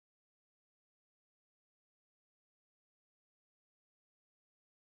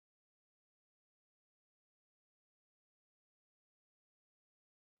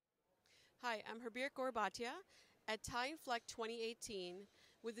Hi, I'm Herbir Gorbatia at TieInflect 2018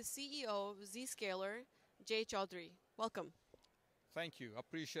 with the CEO of Zscaler, Jay Chaudhry. Welcome. Thank you.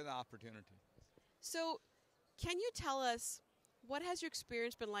 Appreciate the opportunity. So, can you tell us what has your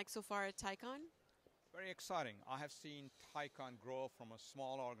experience been like so far at TiECon? Very exciting. I have seen TiECon grow from a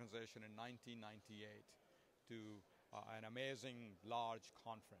small organization in 1998 to an amazing large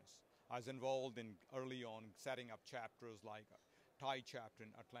conference. I was involved in early on setting up chapters like Thai chapter in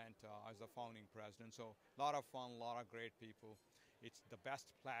Atlanta as the founding president. So a lot of fun, a lot of great people. It's the best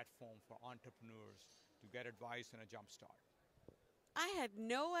platform for entrepreneurs to get advice and a jump start. I had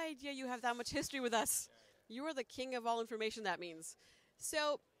no idea you have that much history with us. You are the king of all information, that means.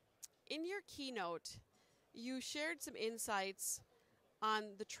 So, in your keynote, you shared some insights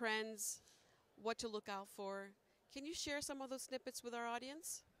on the trends, what to look out for. Can you share some of those snippets with our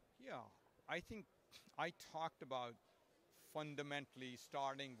audience? Yeah, I think I talked about fundamentally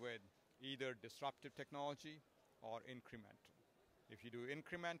starting with either disruptive technology or incremental. If you do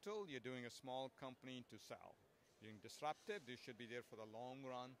incremental, you're doing a small company to sell. Doing disruptive, you should be there for the long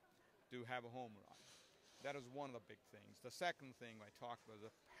run to have a home run. That is one of the big things. The second thing I talked about is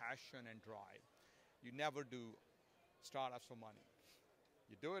passion and drive. You never do startups for money.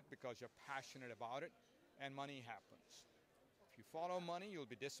 You do it because you're passionate about it, and money happens. If you follow money, you'll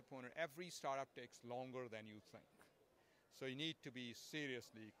be disappointed. Every startup takes longer than you think. So you need to be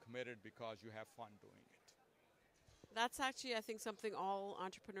seriously committed because you have fun doing it. That's actually, I think, something all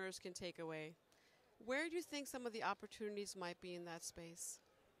entrepreneurs can take away. Where do you think some of the opportunities might be in that space?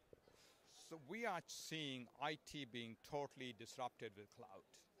 So we are seeing IT being totally disrupted with cloud.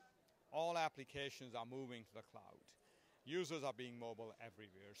 All applications are moving to the cloud. Users are being mobile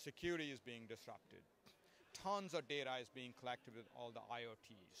everywhere. Security is being disrupted. Tons of data is being collected with all the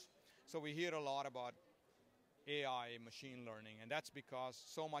IoTs. So we hear a lot about AI, machine learning, and that's because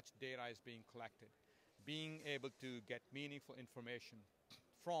so much data is being collected. Being able to get meaningful information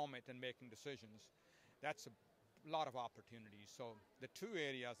from it and making decisions, that's a lot of opportunities. So the two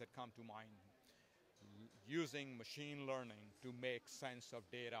areas that come to mind, using machine learning to make sense of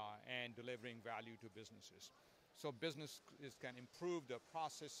data and delivering value to businesses. So businesses can improve their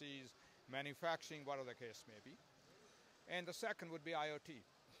processes, manufacturing, whatever the case may be. And the second would be IoT.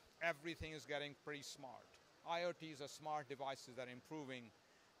 Everything is getting pretty smart. IoTs are smart devices that are improving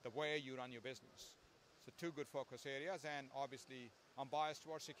the way you run your business. So two good focus areas, and obviously I'm biased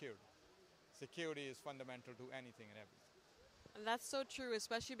towards security. Security is fundamental to anything and everything. And that's so true,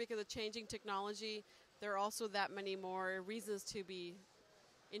 especially because of changing technology. There are also that many more reasons to be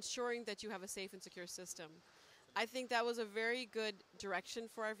ensuring that you have a safe and secure system. I think that was a very good direction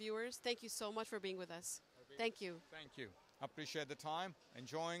for our viewers. Thank you so much for being with us. Thank you. Thank you. Appreciate the time,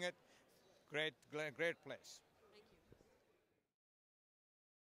 enjoying it. Great place.